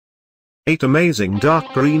8 amazing dark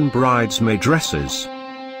green bridesmaid dresses.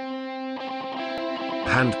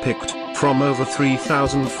 Handpicked from over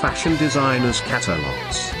 3,000 fashion designers'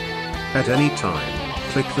 catalogs. At any time,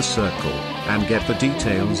 click the circle and get the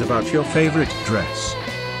details about your favorite dress.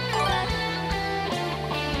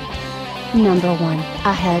 Number 1,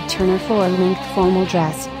 a head-turner full-length formal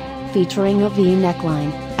dress, featuring a V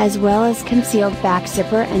neckline, as well as concealed back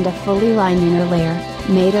zipper and a fully lined inner layer,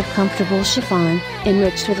 made of comfortable chiffon,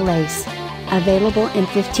 enriched with lace. Available in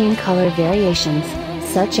 15 color variations,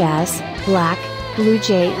 such as black, blue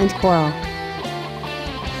jay and coral.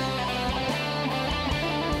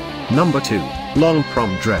 Number 2, long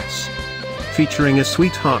prom dress. Featuring a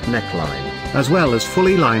sweetheart neckline, as well as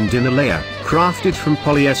fully lined inner layer, crafted from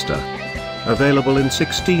polyester. Available in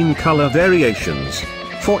 16 color variations,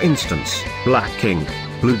 for instance, black ink,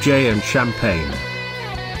 blue jay and champagne.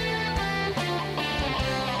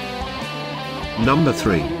 Number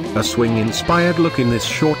 3, a swing-inspired look in this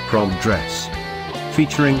short prom dress.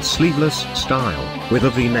 Featuring sleeveless style, with a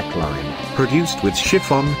V neckline, produced with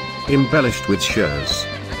chiffon, embellished with shirts.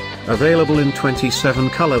 Available in 27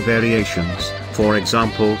 color variations, for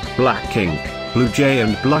example, black ink, blue jay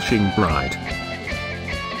and blushing bride.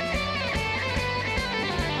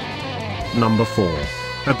 Number 4,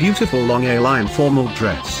 a beautiful long A-line formal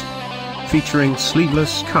dress. Featuring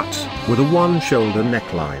sleeveless cut, with a one-shoulder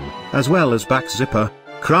neckline, as well as back zipper,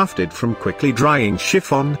 crafted from quickly drying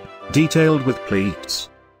chiffon, detailed with pleats.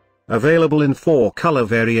 Available in 4 color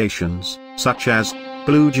variations, such as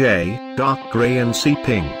blue jay, dark gray and sea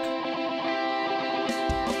pink.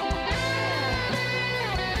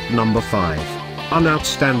 Number 5, an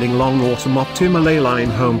outstanding long autumn optimal A-line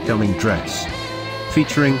homecoming dress.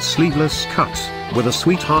 Featuring sleeveless cut, with a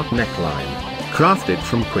sweetheart neckline, crafted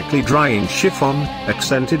from quickly drying chiffon,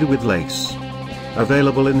 accented with lace.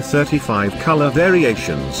 Available in 35 color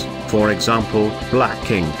variations, for example,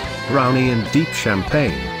 black ink, brownie and deep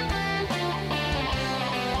champagne.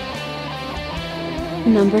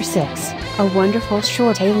 Number 6, a wonderful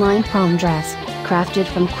short A-line prom dress, crafted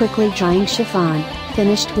from quickly drying chiffon,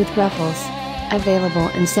 finished with ruffles. Available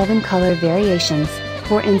in 7 color variations,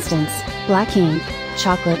 for instance, black ink,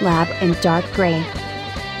 chocolate lab and dark gray.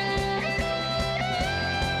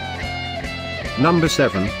 Number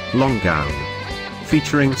 7, long gown.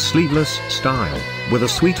 Featuring sleeveless style, with a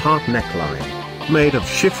sweetheart neckline, made of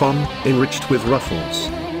chiffon, enriched with ruffles.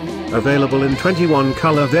 Available in 21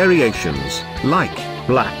 color variations, like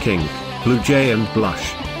black ink, blue jay and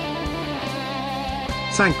blush.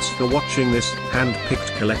 Thanks for watching this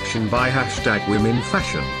hand-picked collection by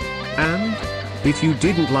 #WomenFashion. And, if you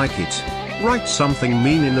didn't like it, write something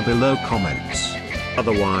mean in the below comments.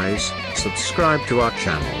 Otherwise, subscribe to our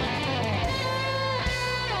channel.